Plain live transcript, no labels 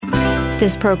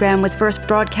This program was first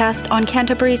broadcast on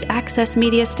Canterbury's access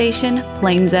media station,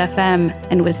 Plains FM,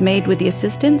 and was made with the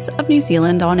assistance of New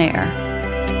Zealand On Air.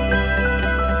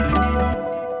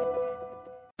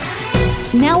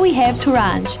 Now we have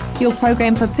Toranj, your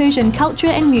program for Persian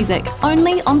culture and music,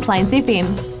 only on Plains FM.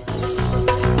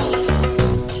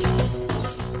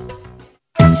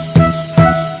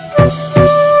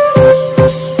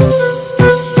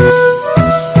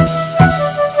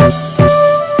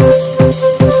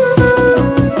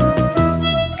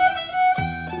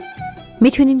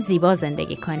 میتونیم زیبا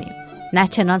زندگی کنیم، نه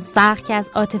چنان سخت که از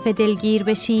عاطفه دلگیر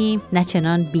بشیم، نه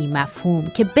چنان بی مفهوم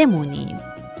که بمونیم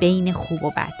بین خوب و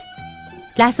بد.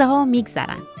 لحظه ها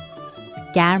میگذرن،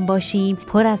 گرم باشیم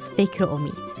پر از فکر و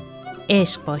امید،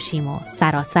 عشق باشیم و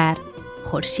سراسر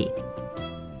خورشید.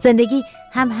 زندگی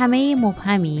همه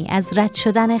مبهمی از رد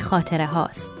شدن خاطره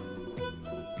هاست.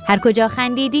 هر کجا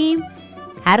خندیدیم،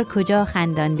 هر کجا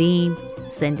خنداندیم،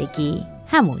 زندگی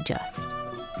همونجاست،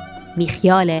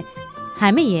 بیخیال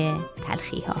همه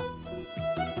تلخی ها.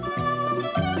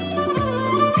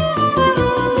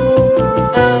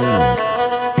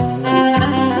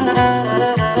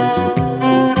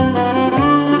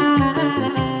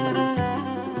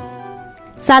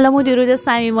 سلام و درود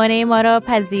صمیمانه ما را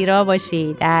پذیرا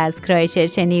باشید از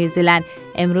کرایستچرچ نیوزیلند.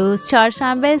 امروز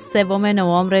چهارشنبه 3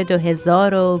 نوامبر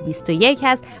 2021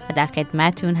 هست و در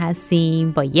خدمتتون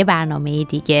هستیم با یه برنامه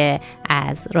دیگه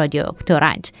از رادیو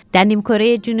تورنج. در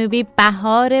نیمکره جنوبی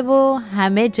بهاره و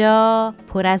همه جا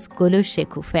پر از گل و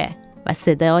شکوفه و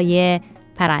صدای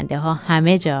پرنده ها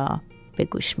همه جا به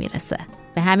گوش میرسه.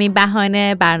 به همین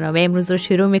بهانه برنامه امروز رو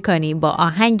شروع میکنیم با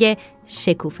آهنگ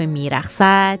شکوفه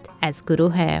میرقصد از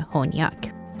گروه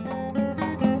هونیاک.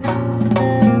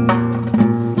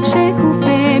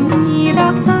 شکوفه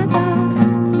میرقصد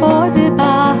از باد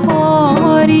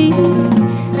بهاری،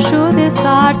 شده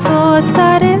سر تا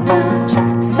سر دشت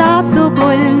سبز و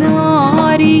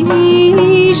گلناری.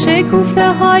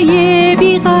 شکوفه های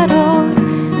بیقرار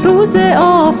روز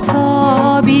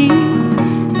آفتابی،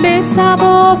 به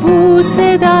صبا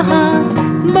بوسه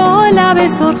دهند با لب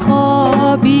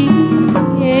سرخابی.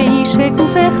 ای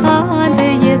شکوفه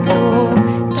خنده تو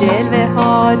جلوه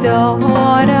ها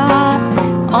دارد،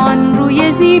 آن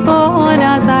روی زیبا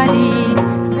نظری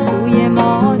سوی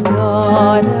ما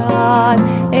دارد.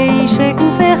 ای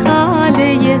شکوفه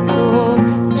خنده تو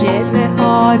جلوه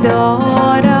ها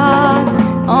دارد،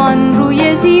 آن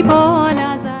روی زیبا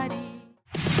نظری.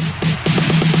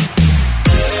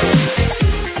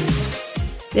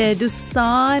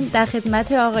 دوستان در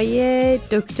خدمت آقای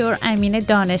دکتر امین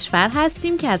دانشور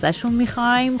هستیم که ازشون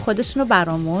میخوایم خودشون رو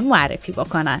برامون معرفی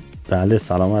بکنن. بله،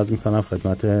 سلام عرض میکنم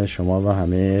خدمت شما و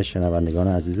همه شنوندگان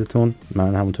عزیزتون.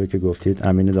 من همونطور که گفتید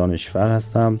امین دانشور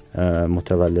هستم،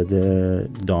 متولد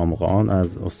دامغان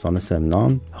از استان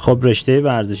سمنان. خب رشته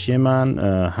ورزشی من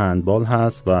هندبال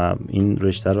هست و این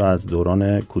رشته رو از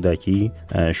دوران کودکی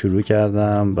شروع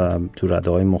کردم و تو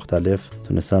رده‌های مختلف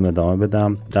تونستم ادامه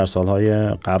بدم. در سالهای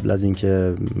قبل از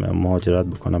اینکه مهاجرت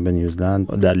بکنم به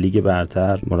نیوزلند در لیگ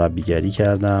برتر مربیگری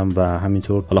کردم و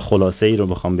همینطور حالا خلاصه ای رو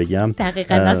بخوام بگم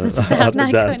دقیقاً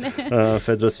در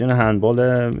فدراسیون هندبال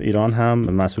ایران هم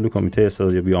مسئول کمیته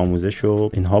استعدادیابی آموزش و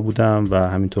اینها بودم و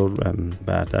همینطور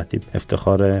بر ترتیب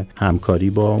افتخار همکاری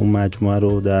با اون مجموعه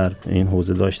رو در این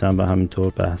حوزه داشتم و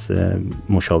همینطور بحث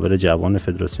مشاور جوان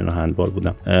فدراسیون هندبال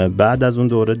بودم. بعد از اون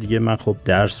دوره دیگه من خب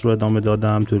درس رو ادامه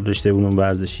دادم تو رشته علوم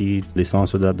ورزشی.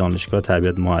 لیسانس رو در دانشگاه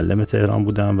تربیت معلم تهران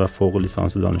بودم و فوق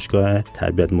لیسانس رو دانشگاه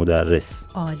تربیت مدرس.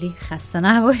 عالی، خسته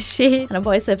نباشید.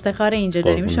 باعث افتخار اینجا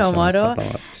داریم شما رو.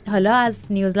 حالا از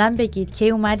نیوزلند بگید که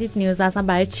اومدید نیوزلند، اصلا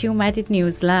برای چی اومدید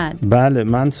نیوزلند؟ بله،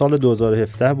 من سال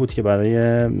 2017 بود که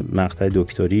برای مقطع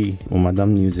دکتری اومدم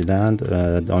نیوزیلند.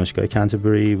 دانشگاه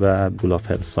کانتربری و اسکول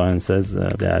آف هلت ساینسز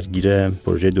درگیر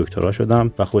پروژه دکترا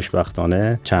شدم و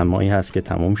خوشبختانه چند ماهی هست که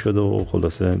تموم شد و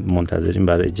خلاصه منتظریم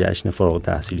برای جشن فارغ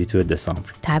التحصیلی تو دسامبر.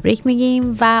 تبریک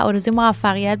میگیم و آرزوی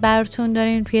موفقیت براتون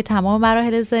دارین توی تمام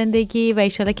مراحل زندگی و ان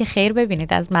شاءالله که خیر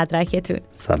ببینید از مدرکتون.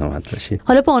 سلامت باشید.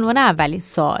 حالا به عنوان اولین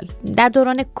سوال، در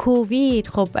دوران کووید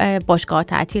خب باشگاه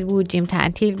تعطیل بود، جیم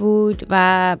تعطیل بود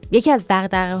و یکی از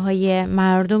دغدغه‌های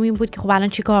مردم این بود که خب الان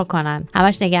چیکار کنن؟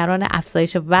 همش نگران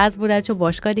افزایش وزن بودن چون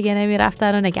باشگاه دیگه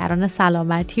نمیرفتن و نگران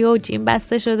سلامتی و جیم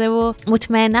بسته شده و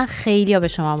مطمئنا خیلی‌ها به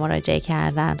شما مراجعه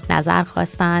کردن، نظر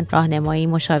خواستن، راهنمایی،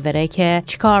 مشاوره که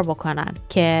چیکار بکنن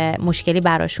که مشکلی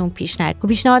براشون پیش نیاد.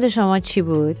 پیشنهاد شما چی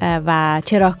بود و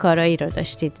چه راهکارهایی رو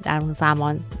داشتید در اون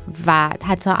زمان و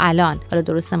حتی الان؟ حالا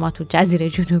درسته ما تو جزیره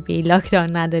جنوبی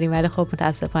لاکداون نداریم، ولی خب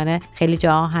متاسفانه خیلی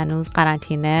جاها هنوز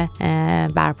قرنطینه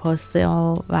برپاست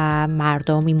و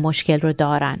مردم این مشکل رو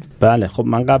دارن. بله خب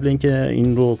من قبل اینکه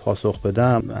این رو پاسخ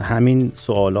بدم، همین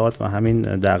سوالات و همین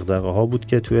دغدغه‌ها بود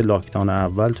که توی لاکداون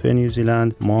اول توی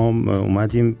نیوزیلند ما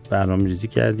اومدیم برنامه‌ریزی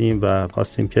کردیم و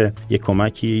خواستیم که یه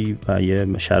کمکی و یه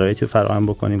شرایطی فراهم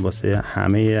بکنیم واسه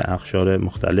همه اقشار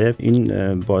مختلف.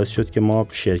 این باعث شد که ما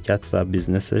شرکت و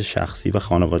بیزنس شخصی و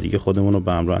خانوادگی خودمون رو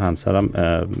به همراه همسرم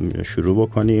شروع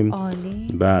بکنیم. عالی.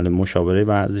 بله، مشاوره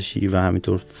ورزشی و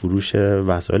همینطور فروش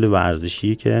وسایل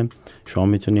ورزشی که شما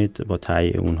میتونید با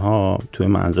تهیه اونها توی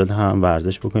منزل هم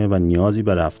ورزش بکنید و نیازی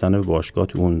به رفتن به باشگاه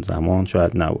تو اون زمان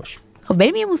شاید نباشه. خب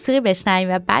بریم یه موسیقی بشنویم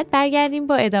و بعد برگردیم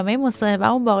با ادامه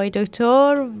مصاحبه‌مون با آقای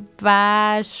دکتر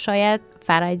و شاید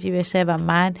فرجی بشه و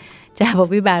من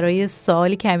جوابی برای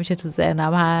سوالی که همیشه تو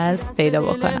ذهنم هست پیدا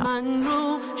بکنم.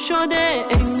 شده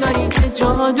انگاری که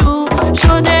جادو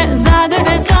شده، زده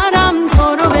به سرم تو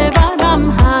رو ببرم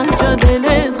هر جا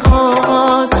دلت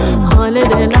خواست. حال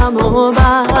دلمو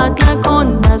بد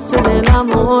نکن، دست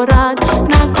دلمو رد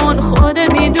نکن،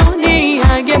 خودت میدونی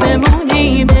اگه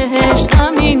بمونی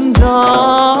بهشتم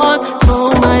اینجاست. تو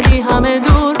اومدی همه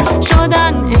دور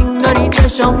شدن، انگاری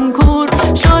چشم کور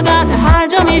شدن، هر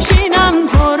جا میشینم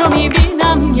تو رو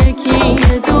میبینم یکی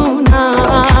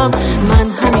دونم. من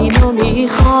همینو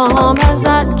میخوام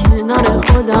ازت، کنار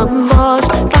خودم باش،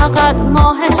 فقط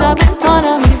ماه شب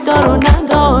تارم دارو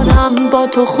ندارم، با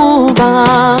تو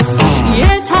خوبم. یه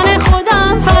تن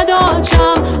خودم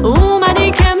فداچم،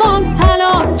 اومدی که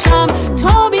مبتلا چم،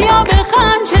 تو بیا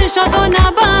بخند چشاتو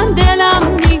نبند،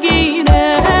 دلم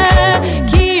میگیره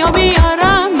کیو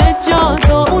بیارم به جا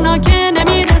تو، اونا که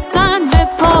نمیرسن به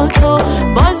پا تو،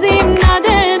 بازیم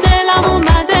نده دلم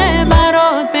اومده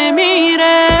برات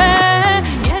بمیره.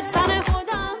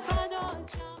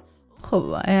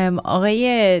 خب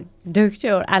آقای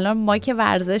دکتر، الان ما که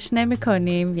ورزش نمی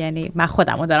کنیم، یعنی من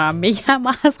خودمو دارم میگم،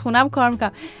 ما از خونم کار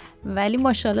میکنم، ولی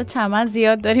ماشاءالله چمن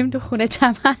زیاد داریم تو خونه،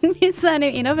 چمن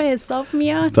میزنیم، اینا به حساب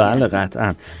میاد؟ بله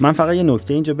قطعا. من فقط یه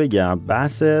نکته اینجا بگم،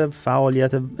 بحث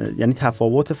فعالیت یعنی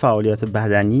تفاوت فعالیت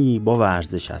بدنی با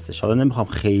ورزش هستش. حالا نمیخوام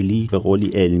خیلی به قولی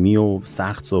علمی و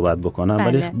سخت صحبت بکنم، بله.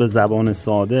 ولی به زبان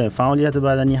ساده فعالیت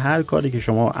بدنی هر کاری که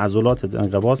شما عضلاتت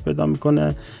انقباض پیدا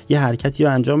میکنه، یه حرکتی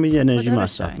رو انجام میدی، انرژی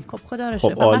مصرف میکنه. خب خدا رو شکر.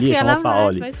 خب عالیه، شما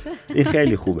فعالی. این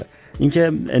خیلی خوبه.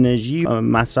 اینکه انرژی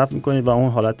مصرف میکنید و اون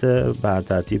حالت بر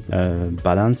ترتیب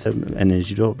بالانس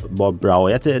انرژی رو با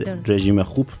رعایت رژیم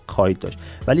خوب خواهید داشت.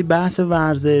 ولی بحث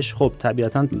ورزش خب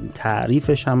طبیعتاً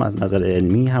تعریفش هم از نظر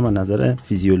علمی هم از نظر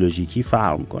فیزیولوژیکی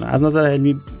فرق میکنه. از نظر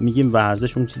علمی میگیم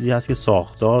ورزش اون چیزی هست که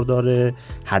ساختار داره،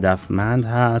 هدفمند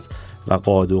هست و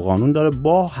قاعده و قانون داره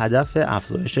با هدف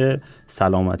افزایش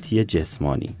سلامتی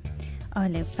جسمانی.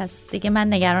 آله، پس دیگه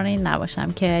من نگران این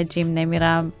نباشم که جیم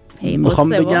نمیرم. میخوام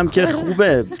بگم که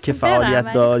خوبه که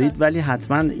فعالیت دارید، ولی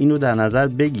حتما اینو در نظر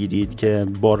بگیرید که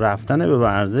با رفتن به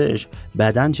ورزش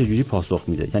بدن چجوری پاسخ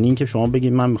میده. یعنی اینکه شما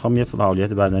بگید من میخوام یه فعالیت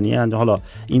بدنی انجام، حالا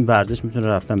این ورزش میتونه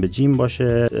رفتن به جیم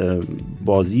باشه،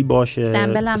 بازی باشه،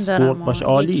 اسپورت باشه،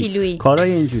 عالی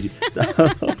کارهای اینجوری.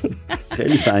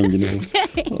 خیلی سنگینه.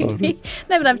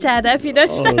 نمیدونم چه هدفی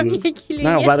داشتم. 1 کیلو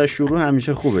نه، برای شروع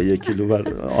همیشه خوبه 1 کیلو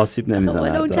بر آسیب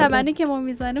نمیزنه. اون چمنی که ما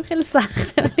میزنیم خیلی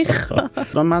سخته.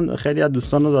 من خیلی از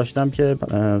دوستان رو داشتم که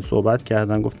صحبت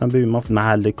کردن، گفتم ببین ما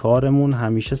محل کارمون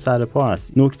همیشه سر پا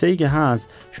هست. نکته‌ای که هست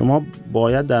شما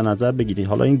باید در نظر بگیرید،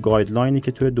 حالا این گایدلاینی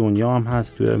که توی دنیا هم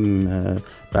هست توی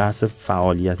بحث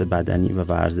فعالیت بدنی و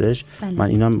ورزش، بله. من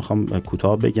اینا میخوام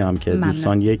کوتاه بگم که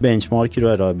دوستان یک بنچمارکی رو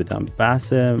ارائه بدم.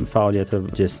 بحث فعالیت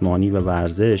جسمانی و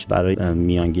ورزش برای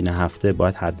میانگین هفته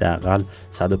باید حداقل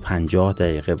 150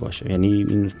 دقیقه باشه. یعنی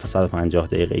این 150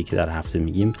 دقیقه‌ای که در هفته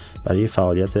میگیم برای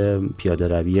فعالیت پیاده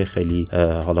روی خیلی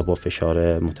حالا با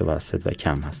فشار متوسط و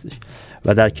کم هستش.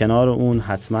 و در کنار اون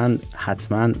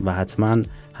حتما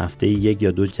هفته 1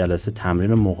 یا 2 جلسه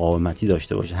تمرین مقاومتی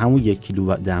داشته باشید. همون 1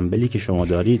 کیلو دمبلی که شما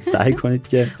دارید سعی کنید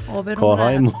که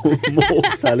کارهای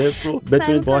مختلف رو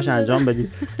بتونید باهاش انجام بدید.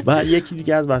 و یکی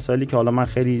دیگه از وسایلی که حالا من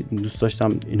خیلی دوست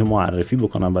داشتم اینو معرفی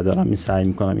بکنم و دارم این سعی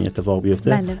میکنم این اتفاق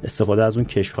بیفته، بله. استفاده از اون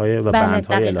کش‌های و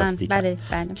بندهای الاستیک بله.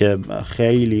 که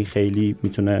خیلی خیلی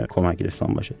میتونه کمک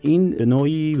رسان باشه. این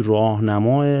نوعی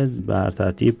راهنمای بر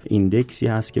ترتیب ایندکسی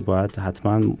هست که باید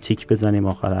حتما تیک بزنیم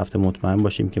آخر هفته، مطمئن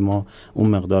باشیم که ما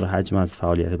اون مقدار حجم از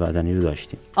فعالیت بدنی رو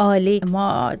داشتیم. عالی.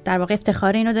 ما در واقع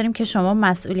افتخار اینو داریم که شما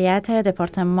مسئولیت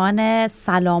دپارتمان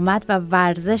سلامت و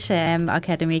ورزش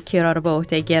آکادمی کیرا رو به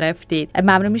عهده گرفتید.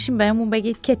 ممنون میشیم بهمون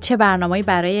بگید که چه برنامه‌ای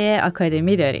برای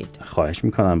آکادمی دارید. خواهش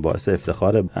میکنم، باعث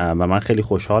افتخاره و من خیلی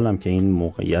خوشحالم که این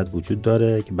موقعیت وجود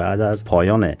داره که بعد از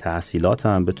پایان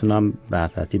تحصیلاتم بتونم به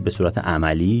ترتیب به صورت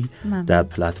عملی در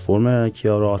پلتفرم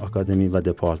کیارا آکادمی و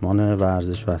دپارتمان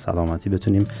ورزش و سلامتی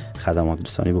بتونیم خدمات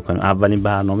رسانی بکنیم. اولین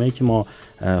برنامه‌ای که ما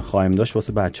خواهیم داشت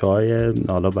واسه بچه‌های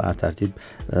حالا به ترتیب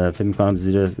فکر می‌کنم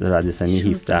زیر رده سنی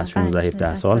 17 16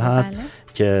 17 سال هست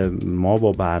که ما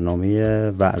با برنامه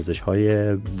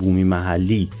ورزش‌های بومی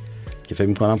محلی که فکر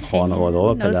می‌کنم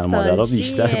خانواده‌ها و پدر مادرها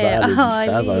بیشتر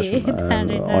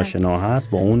براشون آشنا هست،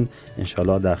 با اون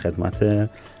انشالله در خدمت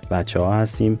بچه‌ها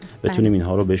هستیم، بتونیم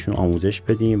اینها رو بهشون آموزش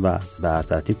بدیم و بر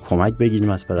ترتیب کمک بگیریم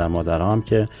از پدر مادرها هم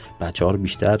که بچه‌ها رو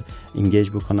بیشتر اینگیج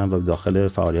بکنن و داخل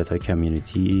فعالیت‌های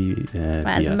کمیونیتی و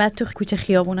از این بعد تو کوچه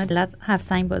خیابونا دلت هفت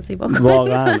سنگ بازی بکنیم.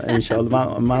 واقعا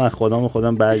انشالله من از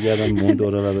خودم برگردم اون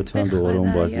دوره و بتونم دوباره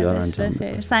اون بازی‌ها رو انجام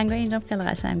بدم. سنگای اینجا خیلی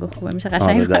قشنگ و خوبه، میشه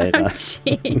قشنگ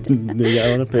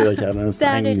نگران پیدا کردن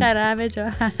سنگ نیست. دقیقاً همه جا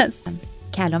هست.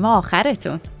 کلام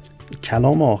آخرتون.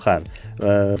 کلام آخر.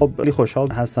 خب خیلی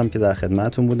خوشحال هستم که در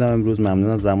خدمتتون بودم امروز. ممنون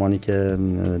از زمانی که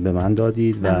به من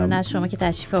دادید و ممنون از شما که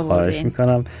تشریف آوردید. خواهش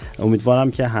میکنم.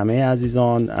 امیدوارم که همه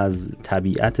عزیزان از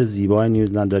طبیعت زیبای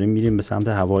نیوزلند، داریم میریم به سمت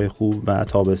هوای خوب و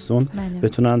تابستون،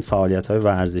 بتونن فعالیت‌های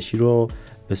ورزشی رو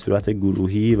به صورت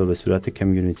گروهی و به صورت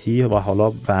کمیونیتی و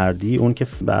حالا فردی اون که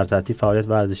بر ترتیب فعالیت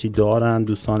ورزشی دارن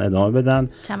دوستان ادامه بدن.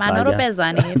 چمنا رو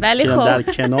بزنید ولی خب در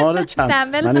کنار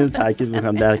من اینو تاکید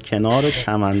میکنم، در کنار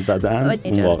چمن زدن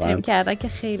اون واقعا کردن که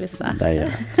خیلی سخت.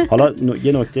 حالا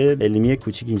یه نکته علمی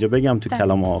کوچیک اینجا بگم تو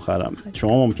کلام آخرم.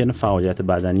 شما ممکنه فعالیت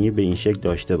بدنی به این شکل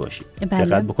داشته باشید،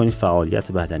 دقت بکنید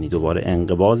فعالیت بدنی دوباره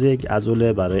انقباض یک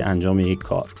عضله برای انجام یک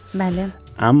کار. بله.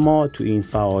 اما تو این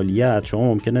فعالیت شما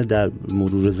ممکنه در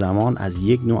مرور زمان از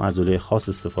یک نوع عضله خاص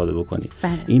استفاده بکنید.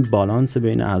 این بالانس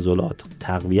بین عضلات،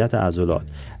 تقویت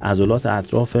عضلات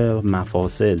اطراف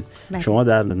مفاصل، شما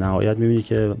در نهایت میبینید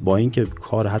که با اینکه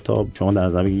کار، حتی شما در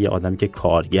نظر بگیرید یه آدمی که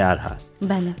کارگر هست،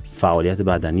 فعالیت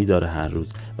بدنی داره هر روز،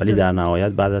 ولی در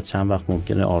نهایت بعد از چند وقت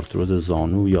ممکنه آرتروز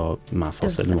زانو یا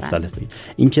مفاصل مختلف بگیرید.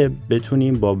 اینکه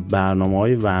بتونیم با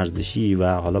برنامه‌های ورزشی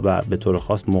و حالا به طور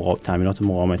خاص تمرینات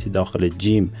مقاومتی داخل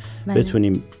جیم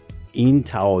بتونیم این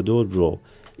تعادل رو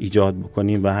ایجاد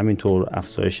بکنیم و همینطور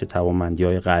افزایش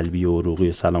توانمندی‌های قلبی و عروقی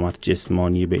و سلامت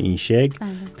جسمانی به این شکل،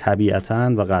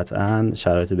 طبیعتاً و قطعاً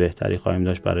شرایط بهتری خواهیم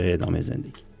داشت برای ادامه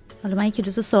زندگی. حالا من یکی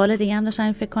دو تا سوال دیگه هم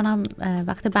داشتم، فکر کنم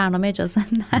وقت برنامه اجازه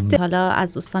نده. حالا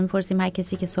از دوستان می‌پرسیم هر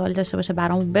کسی که سوالی داشته باشه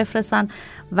برامون بفرستن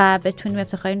و بتونیم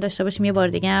افتخاری داشته باشیم یه بار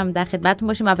دیگه هم در خدمتتون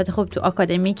باشیم. البته خب تو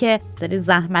آکادمی که دارید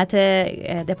زحمت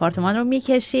دپارتمان رو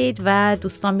میکشید و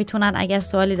دوستان میتونن اگر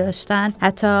سوالی داشتن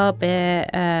حتی به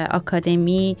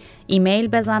آکادمی ایمیل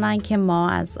بزنن که ما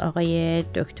از آقای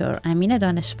دکتر امین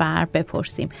دانشفر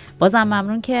بپرسیم. بازم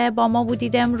ممنون که با ما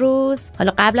بودید امروز.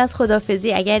 حالا قبل از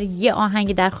خداحافظی اگر یه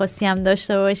آهنگ درخواستی هم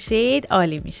داشته باشید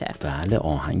عالی میشه. بله،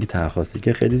 آهنگ درخواستی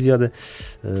که خیلی زیاده،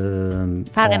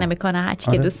 فرقی نمیکنه هر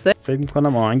چی که دوست دارید. فکر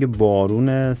میکنم آهنگ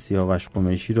بارون سیاوش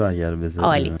قمیشی رو اگر بذارید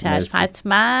عالی. چشم،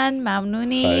 حتما.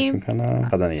 ممنونیم. خواهش میکنم.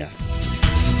 خدا نگهدار.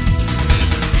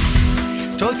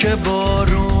 تو که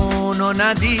بارونو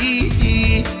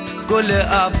ندیدی، گل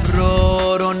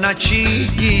ابرا رو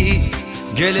نچیدی،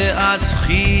 گله از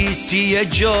خیستی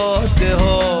جاده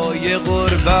های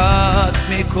غربت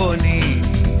میکنی.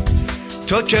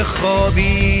 تو که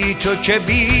خوابی، تو که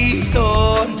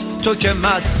بیدار، تو که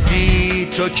مستی،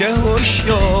 تو که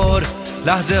هوشیار،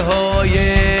 لحظه های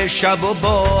شب و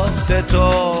با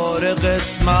ستاره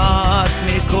قسمت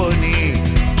میکنی.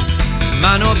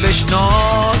 منو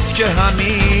بشناس که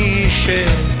همیشه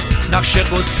نقش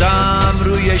قصم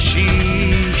روی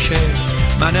شیشه،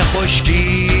 من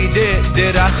خشکیده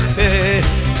درخته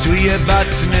توی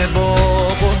بطن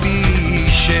باغ و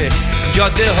بیشه،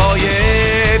 جاده های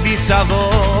بی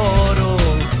سوارو،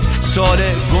 سال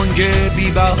گنگ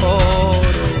بی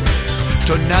بهارو،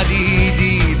 تو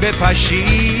ندیدی به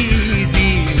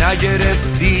پشیزی،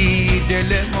 نگرفتی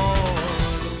دل ما.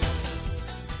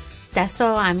 دست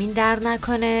آقا امین در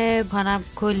نکنه، کنم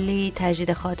کلی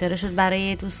تجدید خاطره شد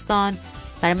برای دوستان،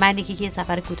 برای من که یه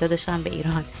سفر کوتاه داشتم به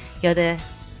ایران. یاد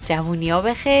جوونی‌ها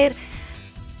بخیر.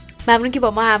 ممنون که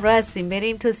با ما همراه هستیم.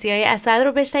 بریم توصیه‌های اسد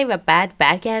رو بشنویم و بعد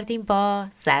برگردیم با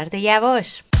زرد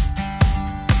یواش.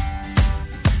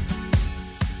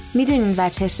 میدونین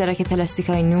وجه اشتراک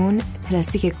پلاستیک‌های نون،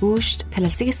 پلاستیک گوشت،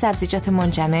 پلاستیک سبزیجات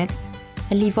منجمد،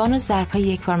 لیوان و ظرف‌های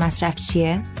یک بار مصرف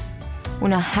چیه؟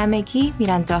 اونا همگی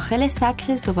میرن داخل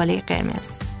سطل زباله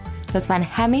قرمز. لطفاً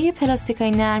همه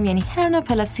پلاستیکای نرم، یعنی هر نوع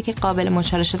پلاستیک قابل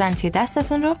مچاله شدن توی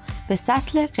دستتون رو به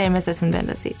سطل قرمزتون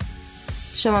بندازید.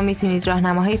 شما میتونید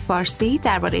راهنماهای فارسی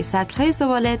درباره سطل‌های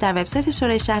زباله در وبسایت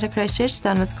شورای شهر کرایستچرچ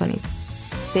دانلود کنید.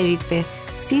 برید به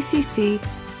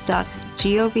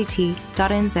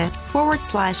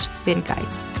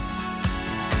ccc.govt.nz/binguides.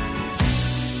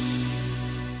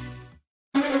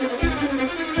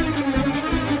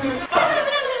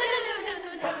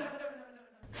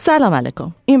 سلام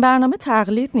علیکم. این برنامه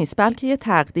تقلید نیست، بلکه یه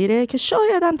تقدیره که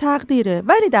شاید هم تقدیره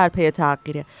ولی در پی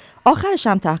تغییره. آخرش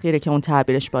هم تغییره که اون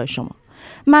تعبیرش با شما.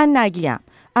 من نگیم،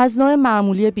 از نوع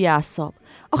معمولی بی‌عصاب.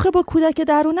 آخه با کودک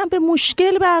درونم به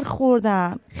مشکل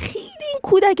برخوردم. خیلی این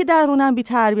کودک درونم بی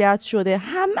تربیت شده،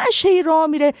 همش هی راه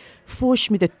میره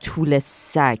فوش میده طول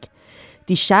سگ.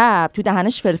 دیشب تو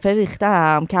دهنش فلفل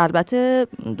ریختم که البته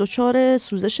دچار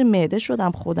سوزش معده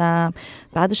شدم خودم.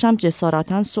 بعدش هم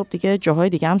جسارتاً صبح دیگه جاهای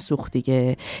دیگه هم سوخت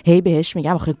دیگه. هی بهش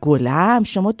میگم آخه گلم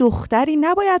شما دختری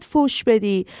نباید فوش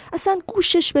بدی، اصلا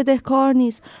گوشش بده کار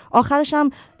نیست. آخرش هم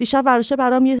دیشب ورشه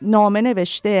برام یه نامه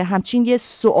نوشته، همچین یه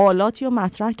سوالاتی رو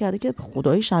مطرح کرده که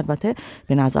خداییش البته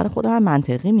به نظر خودم هم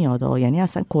منطقی میاد، یعنی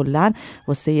اصلا کلا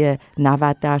واسه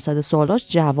 90% سوالاش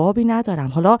جوابی ندارم.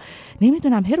 حالا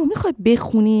نمیدونم هرو میخوای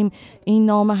بخونیم این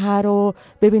نامه رو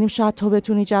ببینیم شاید تو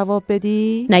بتونی جواب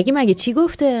بدی؟ نگی مگه چی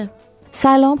گفته؟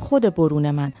 سلام خود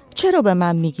برون من، چرا به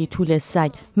من میگی طول سگ؟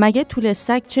 مگه طول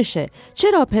سگ چشه؟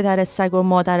 چرا پدر سگ و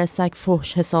مادر سگ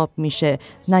فحش حساب میشه؟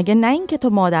 نگه نه این که تو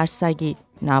مادر سگی.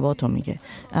 نباتو میگه.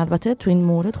 البته تو این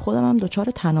مورد خودم هم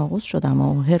دچار تناقض شدم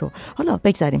و هرو. حالا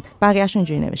بگذاریم، بقیه‌اش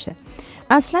اینجوری نوشته.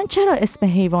 اصلا چرا اسم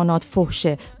حیوانات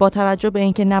فحشه با توجه به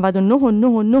اینکه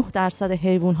 99.99%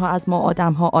 حیوان‌ها از ما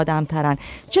آدم‌ها آدم‌ترن؟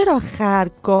 چرا خر،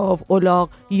 گاو، الاغ،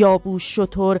 یابوش،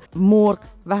 شتر، مرغ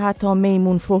و حتی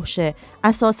میمون فحشه؟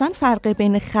 اساساً فرق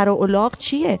بین خر و الاغ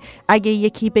چیه؟ اگه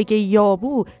یکی بگه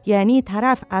یابو یعنی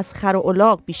طرف از خر و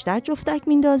الاغ بیشتر جفتک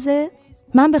میندازه؟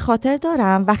 من به خاطر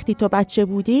دارم وقتی تو بچه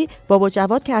بودی بابا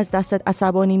جواد که از دستت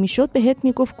عصبانی میشد بهت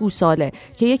میگفت گوساله،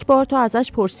 که یک بار تو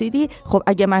ازش پرسیدی خب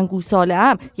اگه من گوساله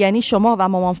ام یعنی شما و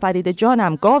مامان فرید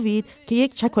جانم گاوید، که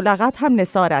یک چک و لغت هم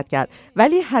نثارت کرد.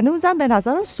 ولی هنوزم به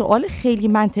نظرم سوال خیلی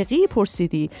منطقی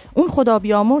پرسیدی. اون خدا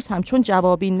بیامرز هم چون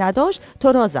جوابی نداشت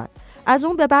تو را زد. از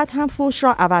اون به بعد هم فوش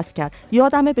را عوض کرد.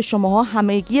 یادمه به شماها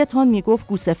همگیتان میگفت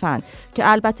گوسفند،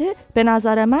 که البته به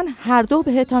نظر من هر دو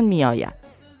بهتان میآید.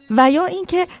 و یا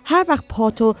اینکه هر وقت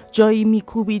پاتو جایی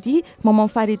میکوبیدی مامان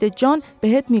فرید جان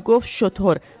بهت میگفت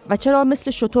شتر و چرا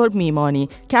مثل شتر میمانی،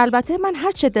 که البته من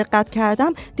هر چه دقت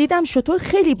کردم دیدم شتر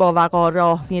خیلی با وقار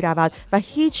راه میرود و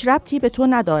هیچ ربطی به تو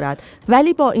ندارد،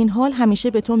 ولی با این حال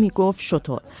همیشه به تو میگفت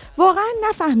شتر. واقعا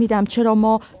نفهمیدم چرا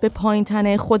ما به پایین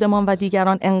تنه خودمان و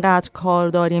دیگران انقدر کار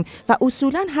داریم و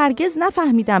اصولا هرگز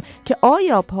نفهمیدم که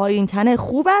آیا پایین تنه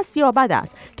خوب است یا بد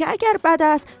است، که اگر بد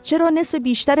است چرا نصف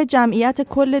بیشتر جمعیت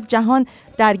کل جهان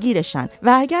درگیرشن،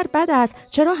 و اگر بد است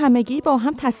چرا همگی با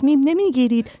هم تصمیم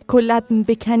نمیگیرید کلت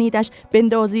بکنیدش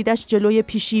بندازیدش جلوی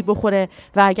پیشی بخوره،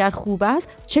 و اگر خوب است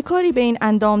چه کاری به این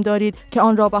اندام دارید که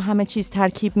آن را با همه چیز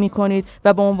ترکیب میکنید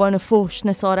و به عنوان فحش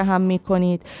نثاره هم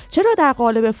میکنید؟ چرا در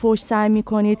قالب فحش سعی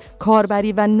میکنید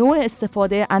کاربری و نوع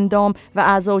استفاده اندام و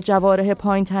اعضا و جوارح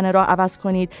پایین تنه را عوض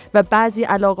کنید و بعضی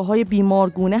علاقه های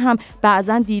بیمارگونه هم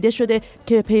بعضا دیده شده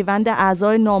که پیوند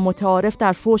اعضای نامتعارف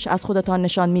در فحش از خودتان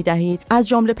نشان میدهید،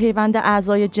 از جمله پیوند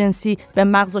اعضای جنسی به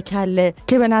مغز و کله،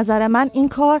 که به نظر من این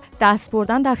کار دست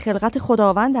بردن در خلقت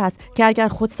خداوند است، که اگر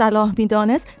خود صلاح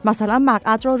می‌دانست مثلا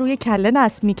مقعد را روی کله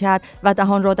نصب می‌کرد و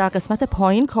دهان را در قسمت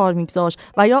پایین کار می‌گذاشت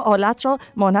و یا آلت را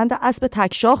مانند اسب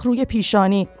تکشاخ روی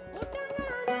پیشانی.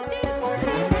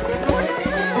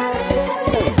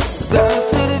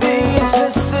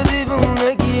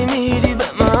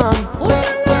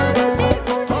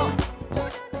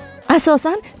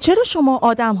 اساساً چرا شما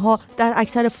آدم‌ها در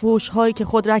اکثر فحش‌هایی که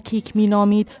خود را کیک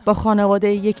می‌نامید با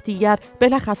خانواده یکدیگر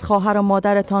بلخص خواهر و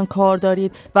مادرتان کار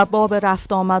دارید و باب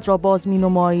رفت آمد را باز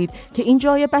می‌نمایید؟ که این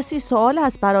جای بسی سوال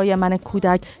است برای من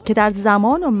کودک که در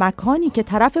زمان و مکانی که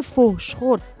طرف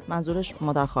فحش‌خور، منظورش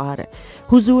مادر خواهره،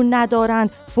 حضور ندارند،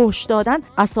 فحش دادن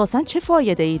اساساً چه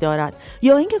فایده ای دارد؟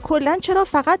 یا اینکه کلاً چرا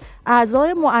فقط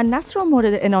اعضای مؤنث را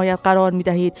مورد عنایت قرار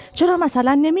می‌دهید؟ چرا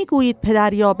مثلا نمی‌گویید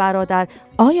پدر یا برادر؟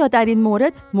 آیا در این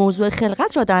مورد موضوع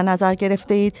خلقت را در نظر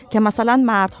گرفته اید که مثلا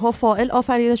مردها فاعل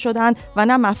آفریده شدند و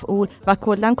نه مفعول و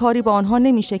کلا کاری با آنها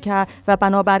نمیشه کرد و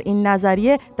بنابر این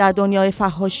نظریه در دنیای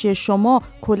فحاشی شما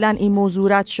کلا این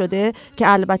موضوع رد شده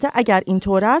که البته اگر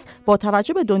اینطور است با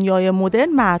توجه به دنیای مدرن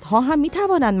مردها هم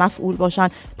میتوانند مفعول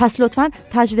باشند. پس لطفاً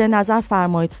تجدید نظر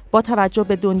فرمایید با توجه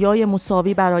به دنیای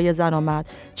مساوی برای زن و مرد.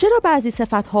 چرا بعضی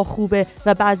صفت‌ها خوبه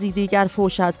و بعضی دیگر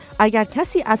فحش است؟ اگر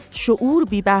کسی از شعور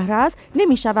بی بهره است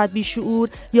نمی شود بی شعور؟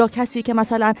 یا کسی که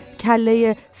مثلا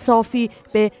کله صافی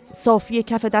به صافی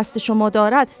کف دست شما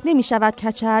دارد نمی شود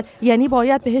کچل؟ یعنی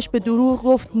باید بهش به دروغ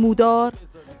گفت مودار؟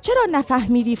 چرا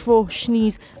نفهمیدی فحش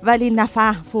نیست ولی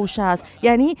نفهم فحش است؟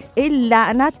 یعنی ای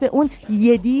لعنت به اون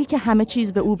یدی که همه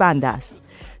چیز به او بنده است.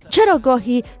 چرا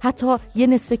گاهی حتی یه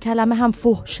نصف کلمه هم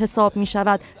فحش حساب می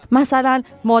شود؟ مثلا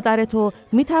مادر تو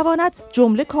می تواند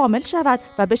جمله کامل شود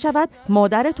و بشود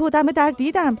مادر تو دم در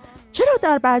دیدم. چرا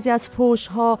در بعضی از فحش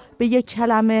ها به یک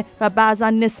کلمه و بعضا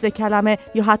نصف کلمه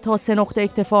یا حتی 3 نقطه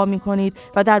اکتفا می کنید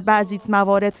و در بعضی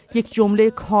موارد یک جمله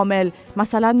کامل،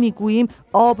 مثلا می گوییم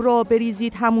آب را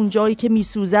بریزید همون جایی که می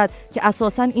سوزد، که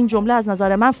اساسا این جمله از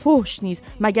نظر من فحش نیست،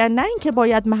 مگر نه اینکه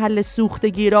باید محل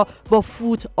سوختگی را با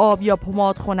فوت، آب یا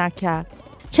پماد خنک کرد.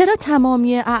 چرا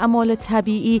تمامی اعمال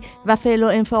طبیعی و فعل و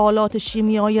انفعالات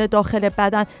شیمیایی داخل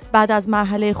بدن بعد از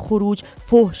مرحله خروج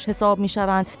فحش حساب می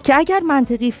شوند؟ که اگر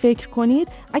منطقی فکر کنید،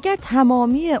 اگر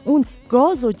تمامی اون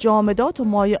گاز و جامدات و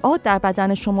مایعات در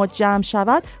بدن شما جمع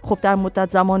شود، خب در مدت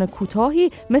زمان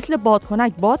کوتاهی مثل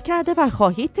بادکنک باد کرده و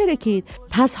خواهید ترکید.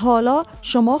 پس حالا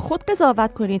شما خود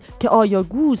قضاوت کنید که آیا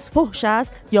گوز فحش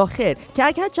است یا خیر، که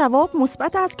اگر جواب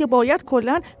مثبت است که باید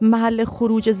کلاً محل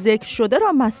خروج ذکر شده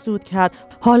را مسدود کرد،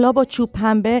 حالا با چوب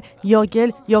پنبه یا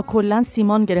گل یا کلاً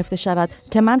سیمان گرفته شود،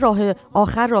 که من راه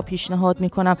آخر را پیشنهاد می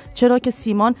کنم، چرا که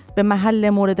سیمان به محل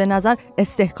مورد نظر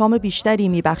استحکام بیشتری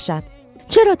می بخشد.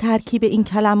 چرا ترکیب این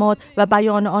کلمات و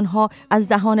بیان آنها از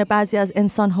دهان بعضی از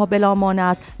انسانها بلا مانع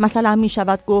است؟ مثلا می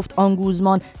شود گفت آن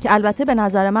گوزمان، که البته به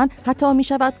نظر من حتی می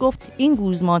شود گفت این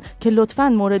گوزمان، که لطفاً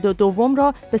مورد دوم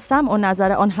را به سمع و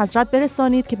نظر آن حضرت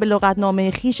برسانید که به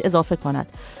لغتنامه خیش اضافه کند.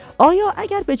 آیا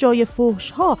اگر به جای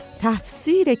فحش ها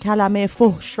تفسیر کلمه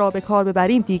فحش را به کار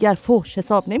ببریم دیگر فحش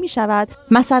حساب نمی شود؟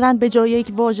 مثلا به جای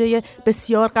یک واژه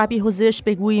بسیار قبیح و زشت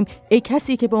بگوییم ای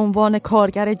کسی که به عنوان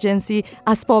کارگر جنسی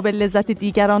اسباب لذت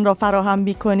دیگران را فراهم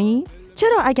می کنی؟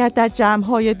 چرا اگر در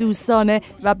جمع‌های دوستانه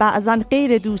و بعضاً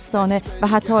غیر دوستانه و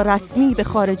حتی رسمی به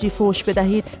خارجی فحش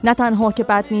بدهید، نه تنها که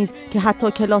بد نیست که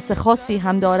حتی کلاس خاصی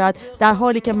هم دارد، در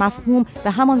حالی که مفهوم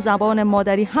به همان زبان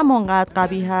مادری همانقدر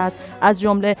قبیح است، از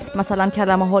جمله مثلا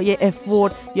کلمه‌های اف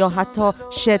ورد یا حتی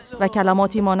شت و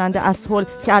کلماتی مانند اسهل،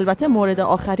 که البته مورد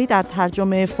آخری در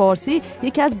ترجمه فارسی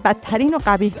یکی از بدترین و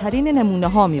قبیح‌ترین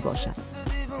نمونه‌ها میباشد.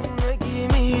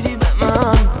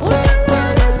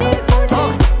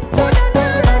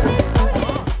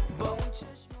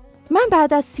 من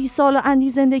بعد از 30 سال و اندی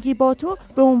زندگی با تو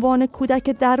به عنوان کودک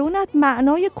درونت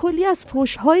معنای کلی از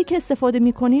فحش‌هایی که استفاده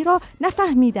می‌کنی را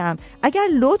نفهمیدم. اگر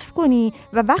لطف کنی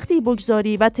و وقتی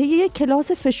بگذاری و طی یک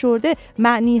کلاس فشرده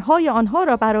معنی‌های آنها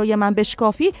را برای من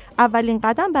بشکافی، اولین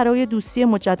قدم برای دوستی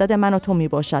مجدد من و تو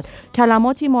میباشد.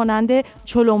 کلماتی مانند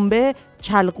چلمبه،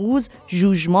 چلغوز،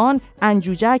 جوجمان،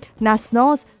 انجوجک،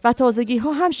 نسناس و تازگی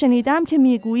ها هم شنیدم که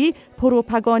میگویی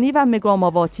پروپاگانی و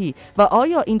مگاماواتی. و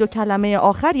آیا این دو کلمه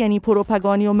آخر یعنی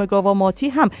پروپاگانی و مگاماواتی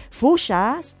هم فحش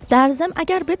است؟ در ضمن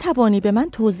اگر بتوانی به من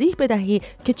توضیح بدهی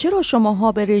که چرا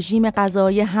شماها به رژیم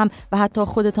غذایی هم و حتی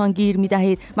خودتان گیر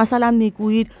میدهید؟ مثلا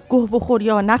میگویید گوه بخور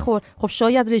یا نخور. خب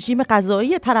شاید رژیم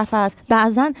غذایی طرف است.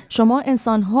 بعضن شما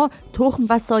انسان‌ها تخم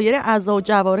و سایر اعضا و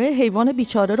جواره حیوان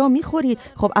بیچاره را میخورید.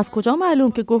 خب از کجا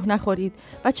معلوم که گوه نخورید؟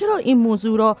 و چرا این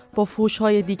موضوع را با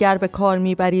فحش‌های دیگر به کار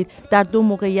میبرید در دو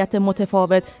موقعیت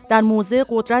متفاوت؟ در موضع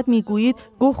قدرت میگویید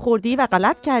گوه خوردی و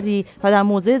غلط کردی و در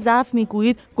موضع ضعف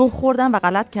میگویید گوه خوردم و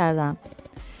غلط کردم.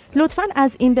 لطفاً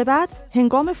از این به بعد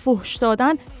هنگام فحش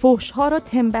دادن فحش‌ها را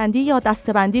تنبندی یا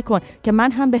دسته‌بندی کن که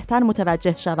من هم بهتر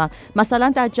متوجه شوم.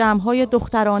 مثلا در جمع‌های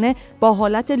دخترانه با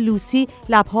حالت لوسی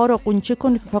لب‌ها را قنچه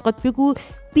کن، فقط بگو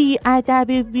بی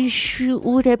ادب، بی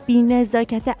شعور، بی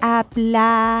نزاکت،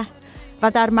 ابله.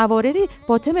 و در مواردی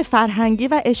با تم فرهنگی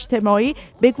و اجتماعی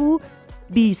بگو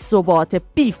بی ثبات،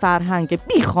 بی فرهنگ،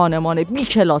 بی خانمانه، بی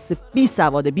کلاس، بی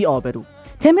سواد، بی آبرو.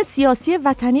 تم سیاسی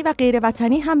وطنی و غیر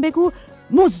وطنی هم بگو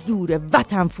مزدور،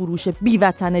 وطن فروش، بی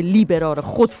وطن، لیبرال،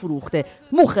 خود فروخته،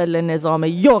 مخل نظام،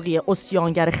 یاغی،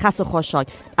 اسیانگر، خس و خاشاک،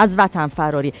 از وطن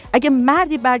فراری. اگه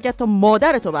مردی برگرد تا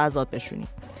مادرتو به عزاد بشونی.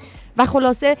 و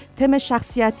خلاصه تم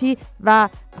شخصیتی و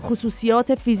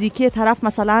خصوصیات فیزیکی طرف،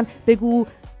 مثلا بگو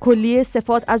کلیه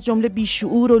صفات از جمله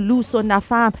بیشعور و لوس و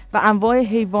نفهم و انواع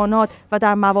حیوانات و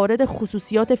در موارد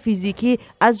خصوصیات فیزیکی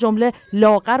از جمله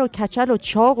لاغر و کچل و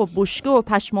چاق و بشکه و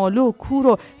پشمالو و کور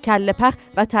و کله پخ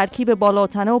و ترکیب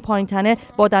بالاتنه و پایینتنه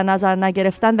با در نظر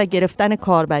نگرفتن و گرفتن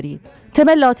کاربری.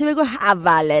 تملاتی بگو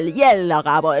حولل یه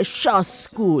لقبای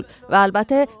شاسکول و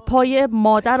البته پای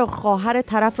مادر و خواهر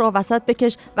طرف را وسط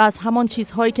بکش و از همان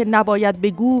چیزهایی که نباید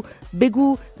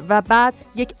بگو و بعد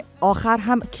یک آخر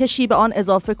هم کشی به آن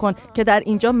اضافه کن که در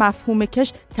اینجا مفهوم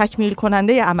کش تکمیل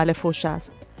کننده عمل فحش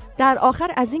است. در آخر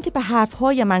از اینکه به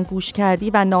حرفهای من گوش کردی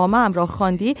و نامه‌ام را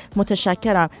خواندی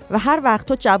متشکرم و هر وقت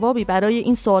تو جوابی برای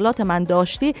این سوالات من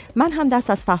داشتی من هم دست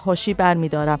از فحاشی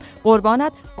برمی‌دارم.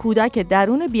 قربانت کودک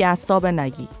درون بی‌عصاب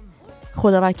نگی.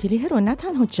 خداوکیلی رو نه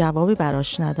تنها جوابی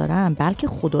براش ندارم بلکه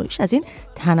خداییش از این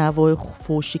تنوع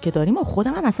فحشی که داریم و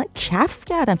خودم هم اصلا کف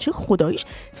کردم. چه خداییش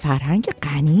فرهنگ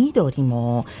غنی داریم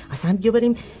و اصلا بیا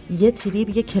بریم یه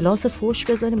تریپ یه کلاس فحش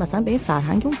بذاریم مثلا به این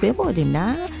فرهنگمون ببالیم.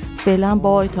 نه فعلا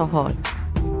بای تا حال.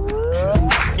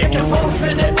 یکی فوش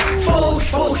بده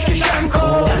فوش کشم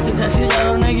کن تحت تاثیر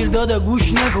قرار نگیر دادا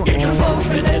گوش نکن یکی فوش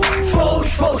بده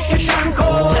فوش کشم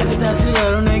کن تحت تاثیر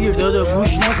قرار نگیر دادا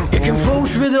گوش نکن یکی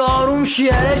فوش بده آروم شی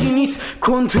عرجی نیست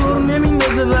کنتور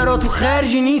نمیندازه برا تو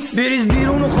خرجی نیست بریز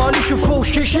بیرون و خالیشو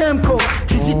فوش کشم کن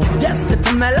تیزی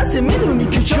دستت ملسه میدونی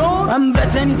که چون هم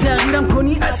وطنی تغییرم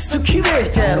کنی از تو کی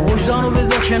بهتر وجدانو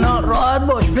بذار کنار راحت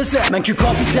باش پسر من که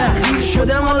کافی تحقیر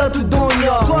شدم حالا تو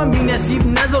دنیا تو هم بی نصیب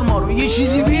نذار ما رو یه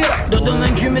چیزی بیا دادا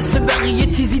من که مثل بقیه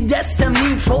تیزی دستم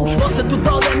نی فوش واسه تو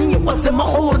دادنی واسه ما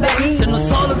خوردنی سن و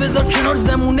سالو بذار کنار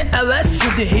زمونه عوض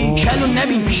شده هیکلو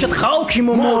نبین پیشت خاکیم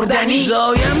و مردنی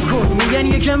زایم کن میگن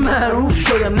یکم معروف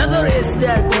شدم نذار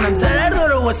استر کنم ضرر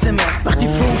داره واسه من وقتی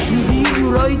فوش میدی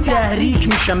جورایی تحریک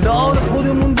میشم به حال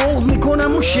خودمون بغض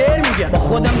میکنم و شعر میگم با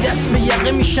خودم دست به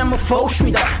یقه میشم و فوش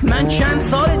میدم من چند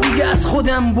سال دیگه از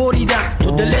خودم بریدم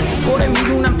تو دلت پره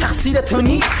میدونم تقصیر تو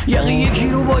نیست یقه یکی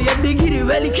رو باید بگیری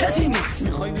ولی کسی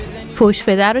نیست. فوش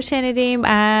بده رو شنیدیم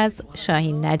از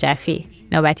شاهین نجفی.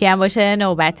 نوبتی هم باشه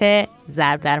نوبت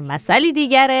ضرب در مثلی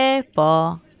دیگره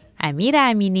با امیر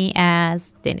امینی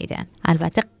از دنیدن.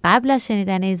 البته قبل از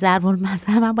شنیدن این ضرب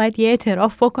المثل من باید یه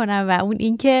اعتراف بکنم و اون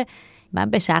این که من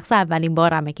به شخص اولین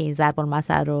بارمه که این ضرب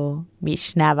المثل رو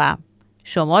میشنوم.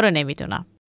 شما رو نمیدونم.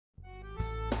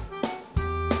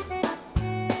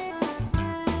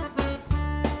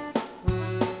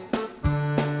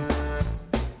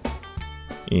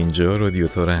 اینجا رادیو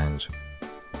تورنج.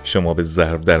 شما به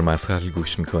ضرب در مثل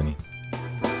گوش میکنی.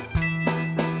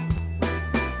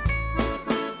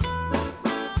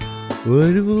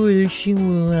 وارو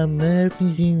باشیم و هم مرف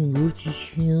میزیم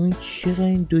گفتشیم چقدر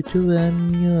این دوتا به هم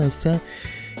میاد اصلا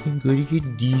اینگاری که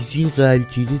دیزی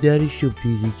غلطیده درشو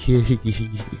پیدا کردی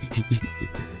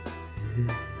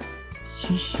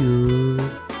چی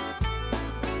شد؟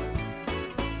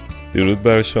 درود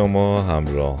بر شما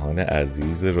همراهان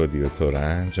عزیز رادیو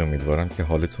تورنج. امیدوارم که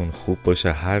حالتون خوب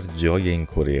باشه هر جای این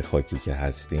کره خاکی که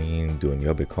هستین.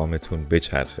 دنیا به کامتون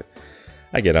بچرخه.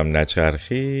 اگرم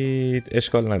نچرخید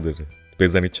اشکال نداره،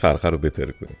 بزنید چرخه رو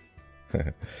بهتر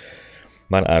کنید.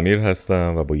 من امیر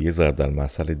هستم و با یه ضرب در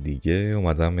مثل دیگه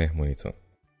اومدم مهمونیتون.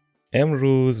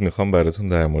 امروز میخوام براتون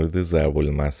در مورد ضرب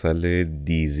المثل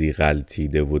دیزی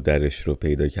غلطیده و درش رو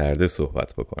پیدا کرده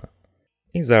صحبت بکنم.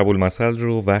 این ضرب المثل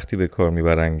رو وقتی به کار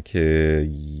میبرن که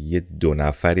یه دو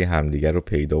نفری همدیگه رو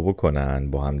پیدا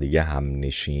بکنن، با همدیگه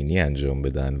همنشینی انجام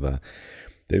بدن و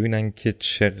ببینن که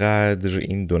چقدر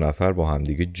این دو نفر با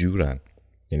همدیگه جورن.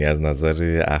 یعنی از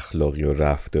نظر اخلاقی و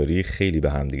رفتاری خیلی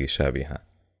به همدیگه شبیهن.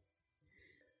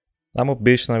 اما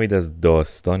بشنوید از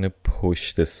داستان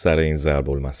پشت سر این ضرب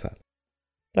المثل.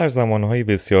 در زمانهای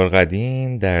بسیار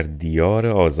قدیم در دیار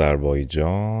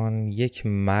آذربایجان یک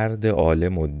مرد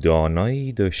عالم و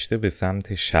دانایی داشته به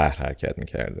سمت شهر حرکت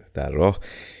میکرده. در راه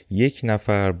یک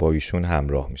نفر با ایشون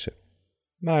همراه میشه.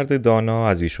 مرد دانا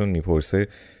از ایشون میپرسه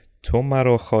تو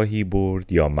مرا خواهی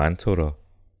برد یا من تو را؟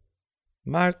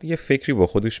 مرد یه فکری با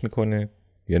خودش میکنه،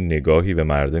 یه نگاهی به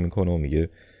مرده میکنه و میگه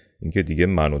این که دیگه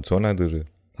من و تو نداره،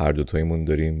 هر دوتایمون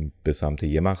داریم به سمت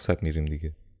یه مقصد میریم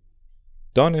دیگه.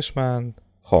 دانشمند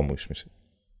خاموش میشه.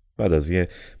 بعد از یه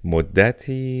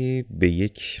مدتی به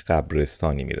یک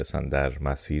قبرستانی میرسن در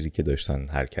مسیری که داشتن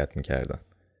حرکت میکردن.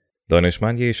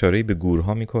 دانشمند یه اشاره‌ای به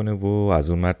گورها میکنه و از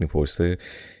اون مرد میپرسه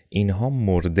اینها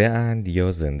مرده اند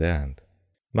یا زنده اند؟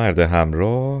 مرد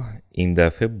همراه این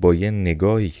دفعه با یه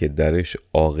نگاهی که درش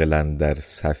عاقلاً در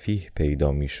سفیه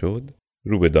پیدا میشد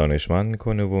رو به دانشمند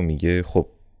میکنه و میگه خب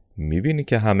میبینی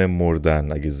که همه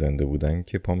مردن، اگه زنده بودن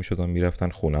که پا میشدن میرفتن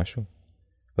خونهشون.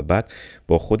 و بعد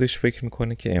با خودش فکر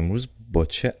میکنه که امروز با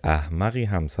چه احمقی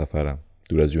همسفرم،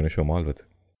 دور از جون شما البته.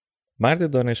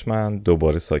 مرد دانشمند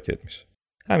دوباره ساکت میشه.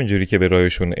 همینجوری که به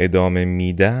راهشون ادامه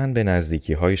میدن به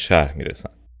نزدیکی‌های شهر میرسن.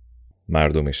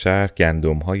 مردم شهر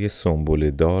گندم‌های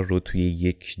سنبله‌دار رو توی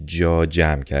یک جا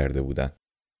جمع کرده بودن.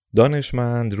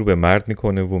 دانشمند رو به مرد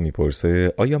میکنه و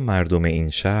میپرسه آیا مردم این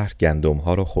شهر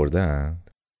گندم‌ها رو خوردند؟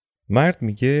 مرد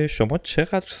میگه شما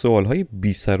چقدر سوالهای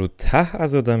بی سر و ته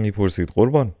از آدم میپرسید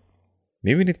قربان.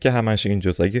 میبینید که همش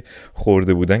اینجاست، اگه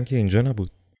خورده بودن که اینجا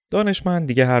نبود. دانشمند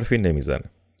دیگه حرفی نمیزنه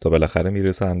تا بالاخره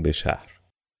میرسن به شهر.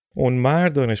 اون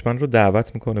مرد دانشمند رو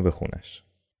دعوت میکنه به خونش.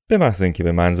 به محض اینکه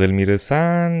به منزل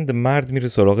میرسند مرد میره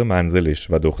سراغ منزلش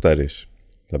و دخترش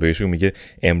و بهشون میگه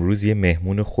امروز یه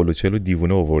مهمون خلوچل و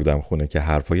دیوونه آوردم خونه که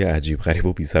حرفای عجیب غریب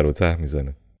و بی سر و ته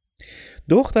میزنه.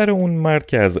 دختر اون مرد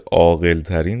که از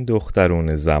عاقل‌ترین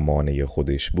دخترون زمانه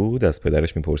خودش بود از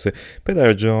پدرش میپرسه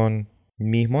پدر جان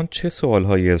میهمان چه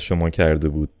سوالهایی از شما کرده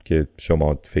بود که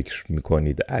شما فکر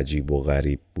میکنید عجیب و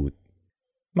غریب بود؟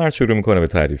 مرد شروع میکنه به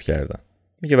تعریف کردن.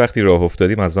 میگه وقتی راه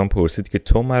افتادیم از من پرسید که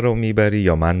تو مرا میبری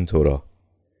یا من تو را.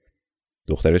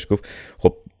 دخترش گفت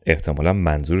خب احتمالا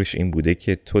منظورش این بوده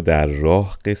که تو در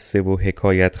راه قصه و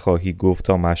حکایت خواهی گفت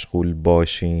تا مشغول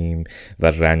باشیم و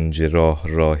رنج راه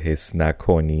را حس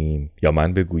نکنیم یا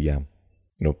من بگویم.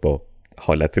 اینو با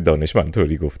حالت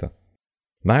دانشمندطوری گفتم.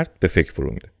 مرد به فکر فرو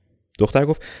میره. دختر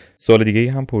گفت سوال دیگه ای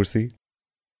هم پرسید؟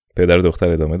 پدر و دختر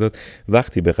ادامه داد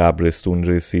وقتی به قبرستون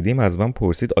رسیدیم از من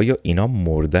پرسید آیا اینا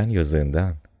مردن یا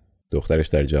زندن؟ دخترش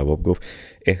در جواب گفت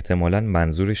احتمالاً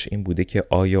منظورش این بوده که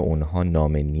آیا اونها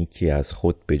نام نیکی از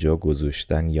خود به جا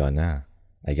گذاشتن یا نه.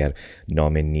 اگر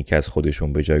نام نیک از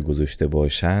خودشون به جای گذاشته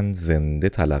باشن زنده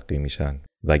تلقی میشن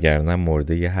وگرنه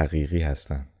مرده ی حقیقی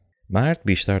هستن. مرد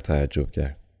بیشتر تعجب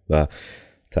کرد و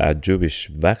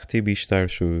تعجبش وقتی بیشتر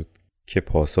شد که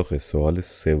پاسخ سوال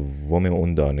سوم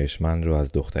اون دانشمند رو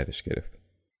از دخترش گرفت.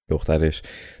 دخترش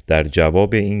در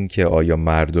جواب این که آیا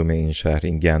مردم این شهر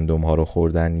این گندم ها رو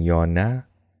خوردن یا نه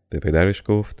به پدرش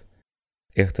گفت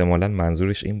احتمالاً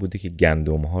منظورش این بوده که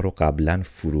گندم ها رو قبلاً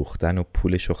فروختن و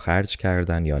پولش رو خرج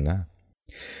کردن یا نه.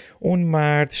 اون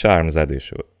مرد شرم زده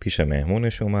شد، پیش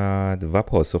مهمونش اومد و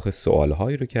پاسخ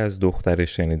سوالهایی رو که از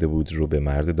دخترش شنیده بود رو به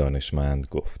مرد دانشمند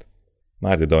گفت.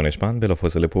 مرد دانشمند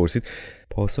بلافاصله پرسید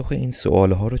پاسخ این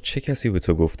سوالها رو چه کسی به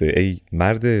تو گفته ای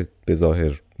مرد به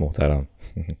ظاهر محترم؟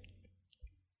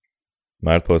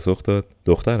 مرد پاسخ داد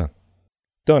دخترم.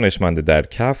 دانشمند در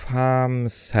کف هم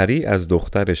سریع از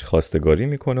دخترش خواستگاری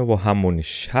میکنه و همون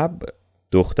شب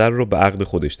دختر رو به عقد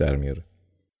خودش در میاره.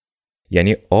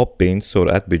 یعنی آب به این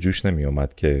سرعت به جوش نمی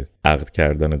اومد که عقد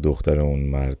کردن دختر اون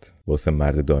مرد واسه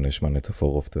مرد دانشمند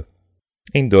اتفاق افتاد.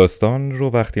 این داستان رو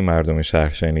وقتی مردم شهر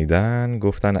شنیدن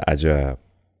گفتن عجب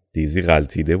دیزی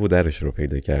غلطیده و درش رو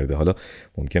پیدا کرده. حالا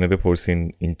ممکنه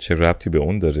بپرسین این چه ربطی به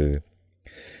اون داره؟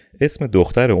 اسم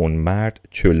دختر اون مرد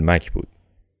چلمک بود.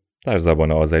 در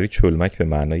زبان آذری چلمک به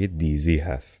معنای دیزی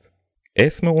هست.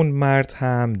 اسم اون مرد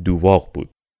هم دوواق بود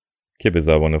که به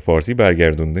زبان فارسی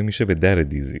برگردونده میشه به در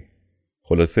دیزی.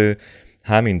 خلاصه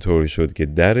همینطور شد که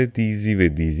در دیزی به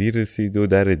دیزی رسید و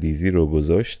در دیزی رو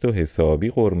گذاشت و حسابی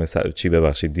قرمه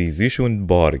دیزیشون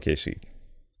بار کشید.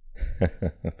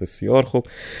 بسیار خوب.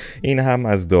 این هم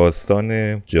از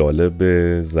داستان جالب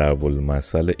ضرب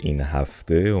المثل این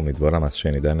هفته. امیدوارم از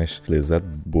شنیدنش لذت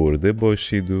برده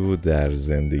باشید و در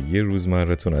زندگی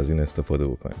روزمره‌تون از این استفاده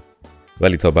بکنید.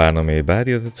 ولی تا برنامه بعد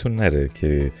یادتون نره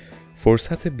که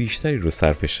فرصت بیشتری رو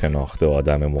صرف شناخت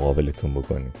آدم مقابلتون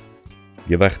بکنید.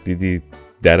 یه وقت دیدید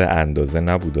در اندازه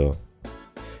نبودا،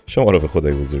 شما رو به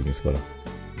خدای بزرگ میسپارم.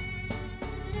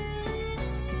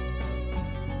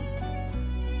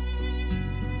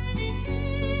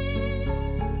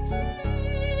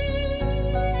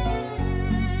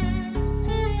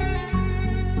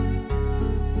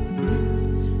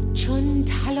 چون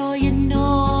طلای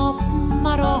ناب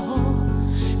مرا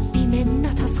بی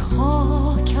منت از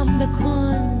خاکم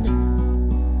بکن،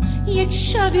 یک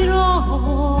شبی را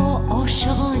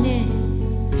عاشقانه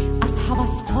از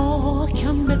هوس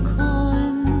پاکم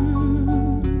بکن.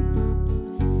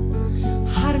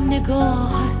 هر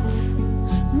نگاهت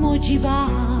موجی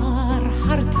بر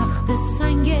هر تخت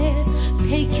سنگ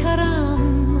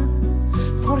پیکرم،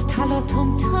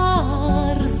 پرتلاتم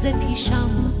تر ز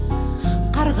پیشم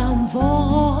غرقم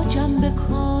واجم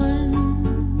بکن.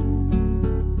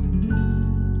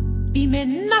 بی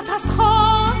منت از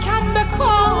خاکم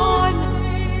بکن،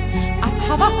 از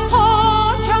هوس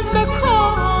پاکم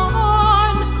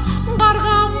بکن،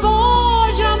 غرقم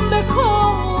واجم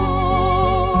بکن.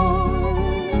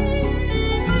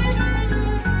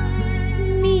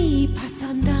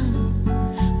 میپسندم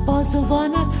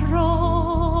بازوانت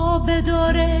را به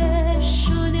دور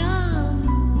شانم،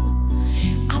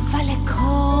 اول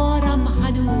کارم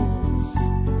هنوز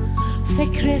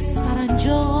فکر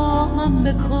سرانجامم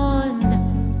بکن.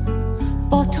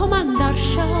 با تو من در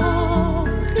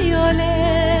شب خیال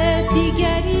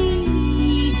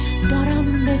دیگری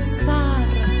دارم به سر،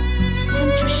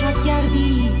 همچو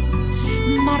شبگردی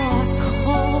مرا از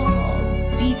خواب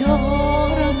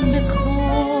بیدارم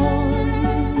بکن.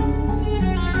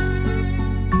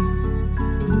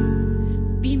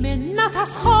 بی منت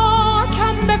از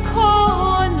خاکم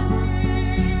بکن،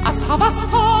 از هوس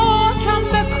پاکم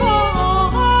بکن،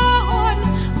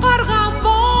 غرقم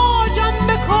باجم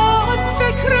بکن،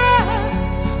 فکر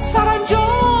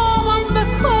سرانجامم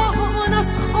بکن،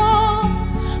 از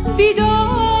خواب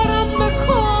بیدارم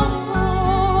بکن.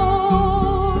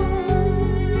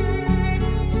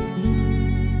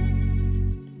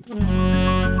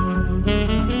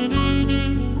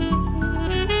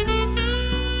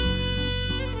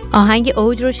 آهنگ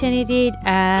اوج رو شنیدید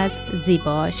از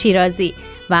زیبا شیرازی.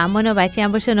 و اما نوبتی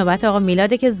هم باشه نوبت آقا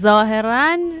میلاده که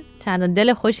ظاهراً چندان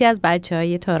دل خوشی از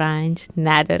بچه‌های تورنج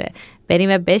نداره. بریم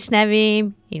و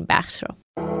بشنویم این بخش رو.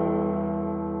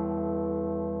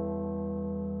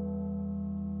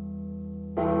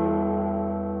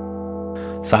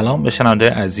 سلام به شنونده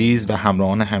عزیز و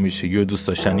همراهان همیشگی و دوست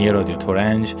داشتنی رادیو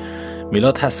تورنج.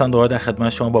 میلاد هستم دوباره در خدمت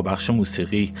شما با بخش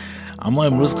موسیقی. اما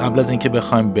امروز قبل از اینکه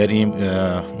بخوایم بریم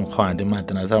اون خواننده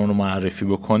مد نظرمون رو معرفی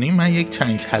بکنیم، من یک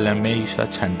چند کلمه شاید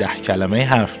چند ده کلمه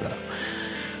حرف دارم.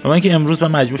 و من که امروز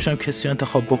من مجبور شدم کسی رو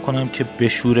انتخاب بکنم که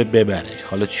بشوره ببره.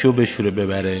 حالا چیو بشوره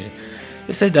ببره؟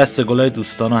 یه سری دستگلای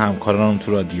دوستان و همکارانم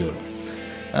تو رادیو رو.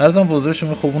 عرضم بزرگ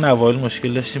شما خوب اون اوایل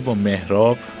مشکل داشتیم با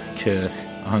مهراب که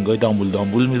آهنگای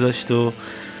دامبول میذاشت و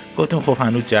گفتیم خب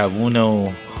هنوز جوونه و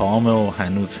خامه و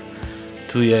هنوز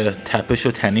توی تپش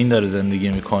و تنین داره زندگی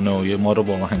میکنه و یه ما رو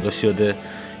با آهنگاش یاده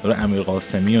رو امیر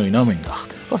قاسمی و اینا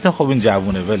مینداخت. گفتم خب این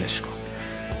جوونه ولش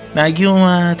کن. نگی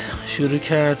اومد شروع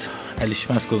کرد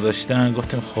علیشمس گذاشتن.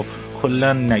 گفتیم خب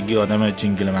کلا نگی آدم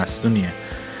جینگل مستونیه،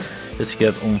 کسی که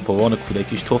از اون فوان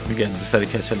کودکیش توف میگرده به سر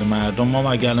کچل مردم.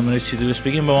 ما اگه الان چیزی بهش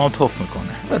بگیم به ما هم توف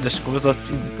میکنه. بعدش گفت بذار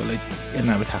یه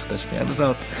نبه تختش کرد،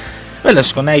 بذار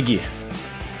ولش کن نگی.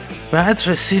 بعد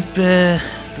رسید به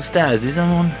دوست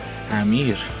عزیزمون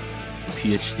امیر،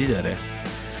 PhD داره،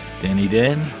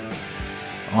 دنیدن.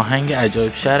 آهنگ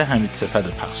عجایب شهر حمید صفت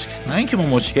رو پخش کرد. نه اینکه ما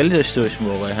مشکلی داشته باشیم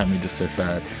با آقای حمید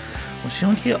صفت،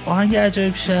 مشکلی که آهنگ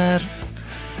عجایب شهر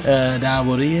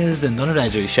درباره زندان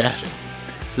رجایی شهر.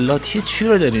 لاتی چی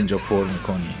رو داری اینجا پر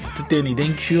میکنی؟ تو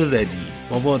دنیدن کیو زدی؟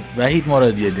 بابا وحید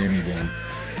مرادی دنیدن.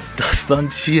 داستان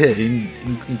چیه؟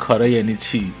 این کارا یعنی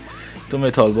چی؟ تو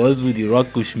متال باز بودی،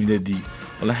 راک گوش میدادی،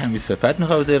 حالا همین صفت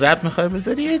میخوای بذاری، رپ میخوای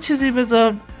بذاری، یه چیزی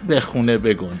بذار بخونه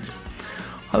بگنج.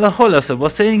 حالا خلاصه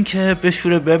واسه این که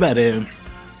بشوره ببره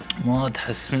ما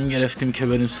تصمیم گرفتیم که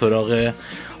بریم سراغ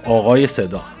آقای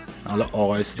صدا. حالا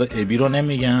آقای صدا ابی رو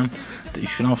نمیگم،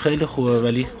 ایشون هم خیلی خوبه،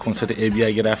 ولی کنسرت ابی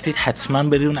اگه رفتید حتما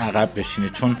برید اون عقب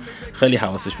بشینید، چون خیلی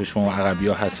حواسش به شما عقبی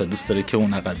ها هست و دوست داره که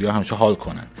اون عقبی ها همش حال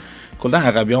کنن. کلا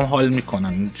عقبی هم حال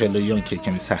میکنن، جلویان که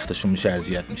کمی سختشون میشه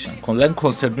اذیت میشن. کلا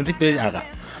کنسرت میرید برید عقب.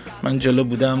 من جلو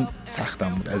بودم سختم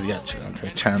بود، اذیت شدم تا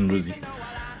چند روزی.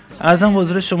 عرضم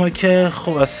حضور شما که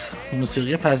خب از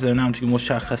موسیقی پذیرنده هم که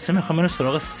مشخصه میخوام بریم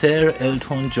سراغ سر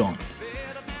التون جان.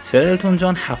 سر التون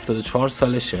جان 74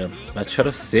 سالشه و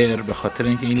چرا سر؟ به خاطر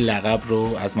اینکه این لقب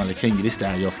رو از ملکه انگلیس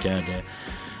دریافت کرده،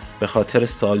 به خاطر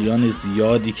سالیان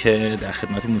زیادی که در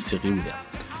خدمت موسیقی بوده.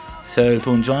 سر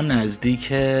التون جان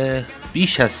نزدیک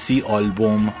بیش از 30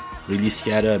 آلبوم ریلیز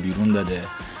کرده و بیرون داده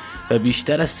و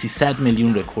بیشتر از 300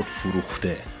 میلیون رکورد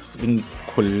فروخته. این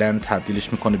کلا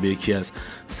تبدیلش میکنه به یکی از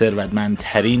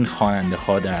ثروتمندترین خواننده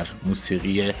ها در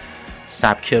موسیقی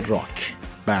سبک راک.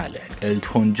 بله،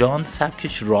 التون جان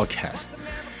سبکش راک هست،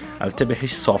 البته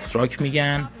بهش سافت راک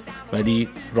میگن ولی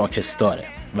راک استاره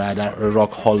و در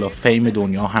راک هال آف فیم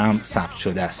دنیا هم ثبت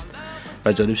شده است.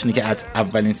 و جالبش اینه که از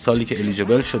اولین سالی که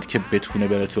الیجیبل شد که بتونه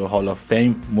بره توی هال آف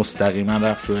فیم مستقیما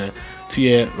رفت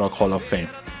توی راک هال آف فیم.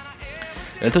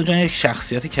 التون جان یک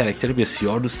شخصیت کرکتر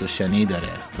بسیار دوست داشتنی داره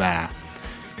و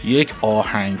یک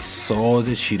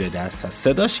آهنگساز چیره دست هست.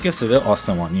 صداش که صدای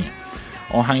آسمانیه،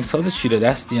 آهنگساز چیره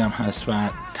دستی هم هست و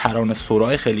ترانه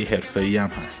سرای خیلی حرفه‌ای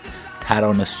هم هست.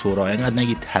 ترانه سرا، اینقدر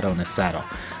نگید ترانه سرا.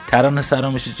 ترانه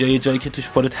سرا میشه جایی که توش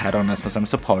پر ترانه است،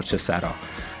 مثلا پارچه سرا.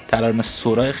 ترانه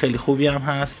سرای خیلی خوبی هم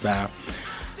هست و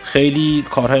خیلی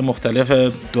کارهای مختلف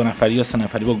 2 نفری یا 3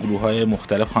 نفری با گروه‌های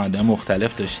مختلف، خواننده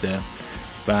مختلف داشته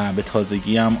و به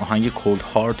تازگی هم آهنگ کولد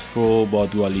هارت رو با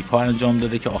دوالیپا انجام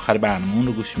داده که آخر برنامه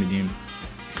رو گوش میدیم.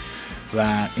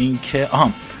 و اینکه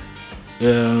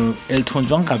التون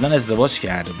جان قبلا ازدواج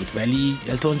کرده بود ولی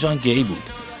التون جان گی بود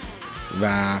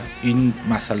و این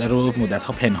مسئله رو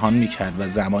مدت‌ها پنهان میکرد و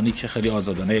زمانی که خیلی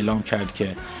آزادانه اعلام کرد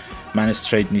که من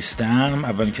استریت نیستم،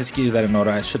 اولین کسی که یه ذره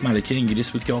ناراحت شد ملکه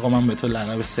انگلیس بود که آقا من به تو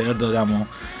لقب سر دادم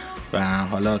و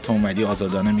حالا تو اومدی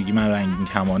آزادانه میگی من رنگین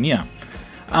کمانیم.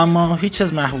 اما هیچ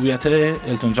از محبوبیت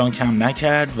التون جان کم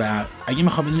نکرد و اگه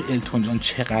میخوام بدونید التون جان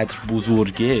چقدر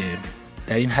بزرگه،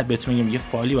 در این حد بهتون میگم یه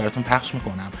فایلی براتون پخش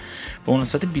میکنم. به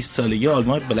مناسبت 20 سالگی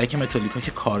آلبوم بلک متالیکا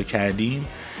که کار کردیم،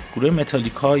 گروه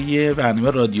متالیکا یه برنامه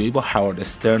رادیویی با هاوارد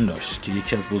استرن داشت که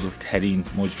یکی از بزرگترین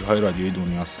مجریهای رادیویی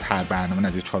دنیاست. هر برنامه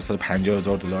نزدیک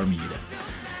 $450,000 میگیره.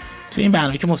 تو این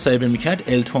برنامه که مصاحبه میکرد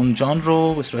التون جان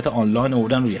رو به صورت آنلاین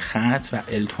آوردن روی خط و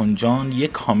التون جان یه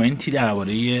کامنتی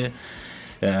درباره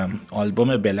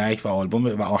آلبوم بلک و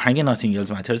آهنگ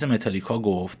ناتینگلز ماترز متالیکا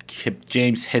گفت که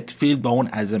جیمز هتفیلد با اون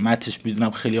عظمتش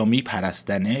میدونم خیلی‌ها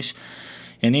میپرستنش،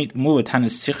 یعنی مو به تن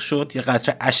سیخ شد، یه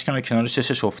قطره اشکم کنار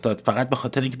چشش افتاد، فقط به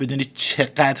خاطر اینکه بدونید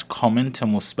چقدر کامنت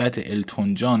مثبت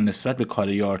التون جان نسبت به کار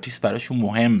یه آرتیست براشون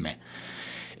مهمه.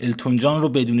 التون جان رو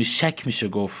بدون شک میشه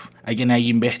گفت اگه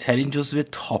نگیم بهترین، جزو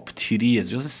تاپ تیریه،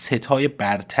 جزو ستای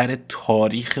برتر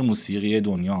تاریخ موسیقی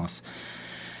دنیاست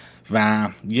و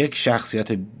یک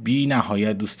شخصیت بی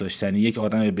نهایت دوست داشتنی، یک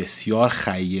آدم بسیار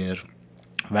خیر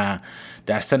و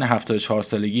در سن 74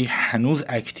 سالگی هنوز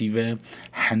اکتیوه،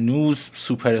 هنوز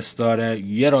سوپر استاره،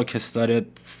 یه راکستار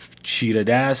چیره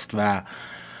دست و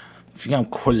فکرم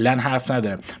کلن حرف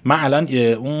نداره. من الان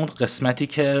اون قسمتی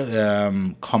که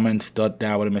کامنت داد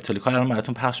درباره متالیکا رو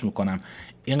براتون پخش میکنم،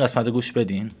 این قسمت رو گوش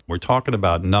بدین. We're talking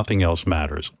about Nothing Else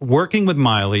Matters. Working with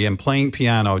Miley and playing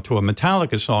piano to a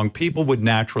Metallica song, people would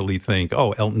naturally think,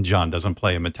 oh, Elton John doesn't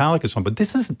play a Metallica song, but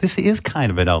this is kind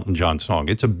of an Elton John song.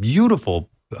 It's a beautiful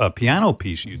piano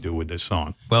piece you do with this song.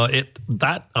 Well,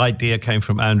 that idea came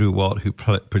from Andrew Watt, who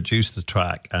produced the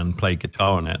track and played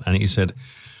guitar on it, and he said,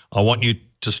 I want you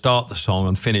to start the song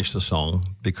and finish the song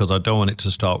because I don't want it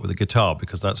to start with a guitar,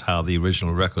 because that's how the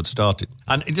original record started.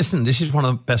 And listen, this is one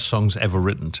of the best songs ever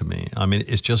written to me. I mean,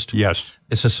 it's just, yes,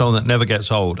 it's a song that never gets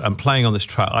old. And playing on this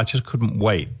track, I just couldn't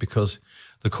wait because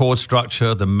the chord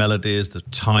structure, the melodies, the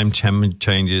time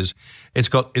changes,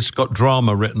 it's got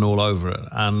drama written all over it.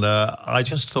 And I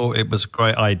just thought it was a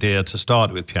great idea to start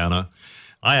with piano.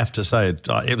 I have to say,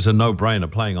 it was a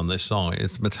no-brainer playing on this song.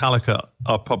 Metallica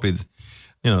are probably,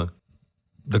 you know,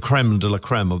 the creme de la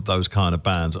creme of those kind of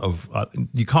bands.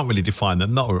 You can't really define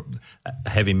them. Not a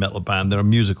heavy metal band, they're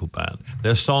a musical band.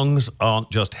 Their songs aren't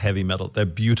just heavy metal,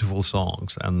 they're beautiful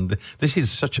songs. And this is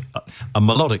such a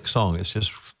melodic song. It's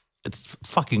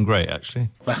fucking great actually.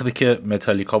 وقتی که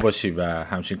متالیکا باشی و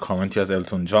همچین کامنتی از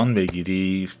التون جان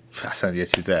بگیری، اصلا یه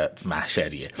چیز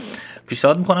محشریه.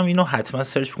 پیشنهاد میکنم اینو حتما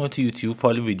سرچ کنید تو یوتیوب،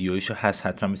 فایل ویدیویشو هست،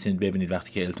 حتما میتونید ببینید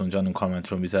وقتی که التون جان اون کامنت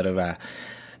رو میذاره و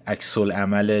عکس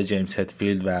العمل جیمز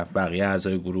هتفیلد و بقیه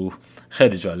اعضای گروه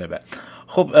خیلی جالبه.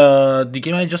 خب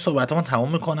دیگه من اینجا صحبتامو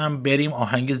تموم میکنم، بریم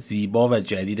آهنگ زیبا و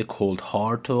جدید کولد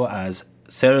هارت رو از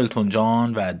سر التون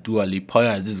جان و دوا لیپای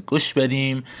عزیز گوش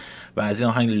بدیم و از این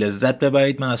آهنگ لذت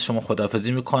ببرید. من از شما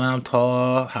خداحافظی میکنم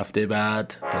تا هفته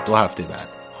بعد، تا 2 هفته بعد.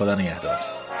 خدا نگهدار.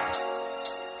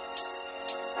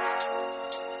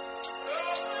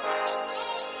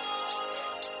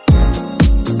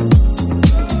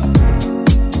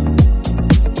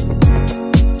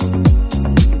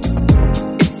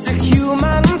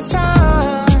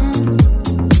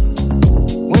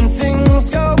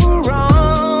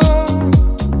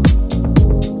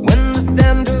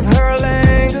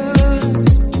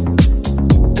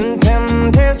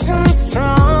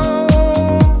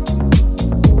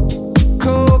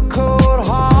 Cold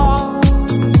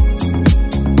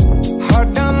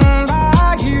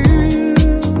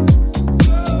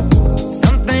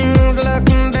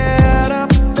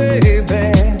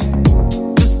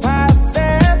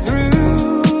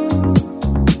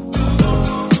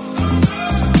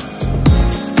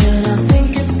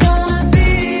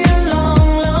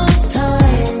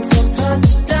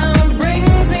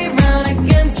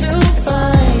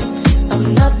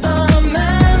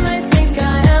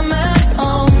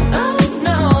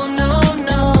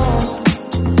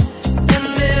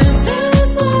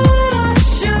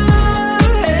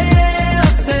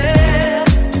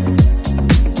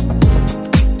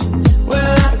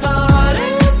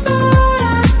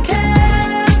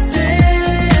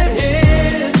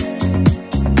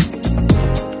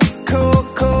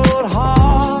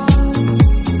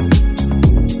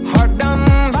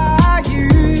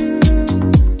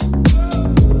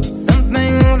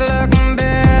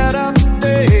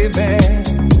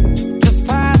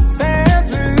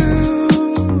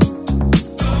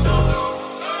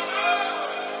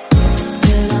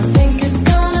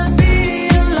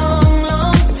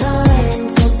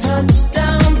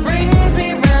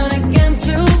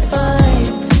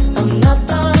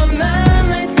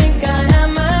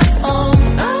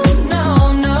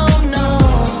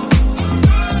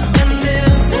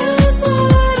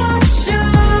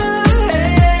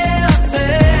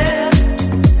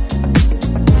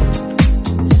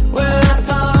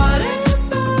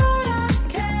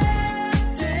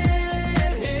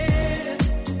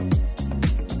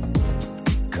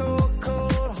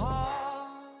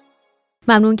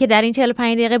ممنون که در این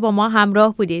 45 دقیقه با ما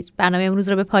همراه بودید. برنامه امروز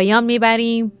رو به پایان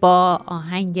میبریم با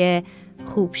آهنگ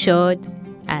خوب شد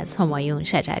از همایون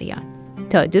شجریان.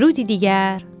 تا درودی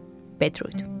دیگر،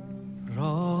 بدرود.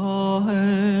 راه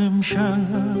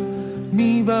امشب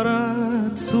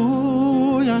میبرد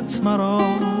سویت مرا،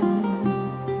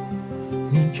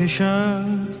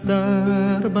 میکشد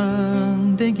در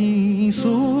بندگی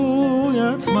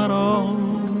سویت مرا.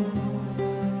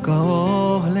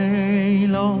 گاه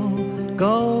لیلا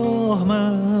گاه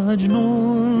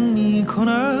مجنون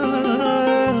میکند،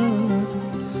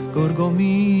 گرگو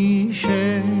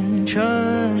میشه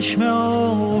چشم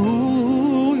آهویت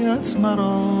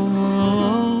مرا.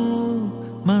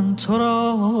 من تو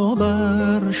را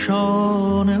بر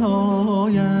شانه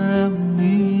هایم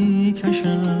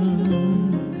میکشم،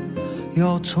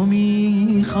 یا تو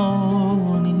میخوانی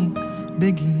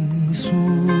بگی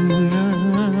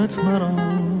سویت مرا.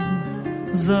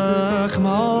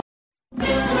 زخم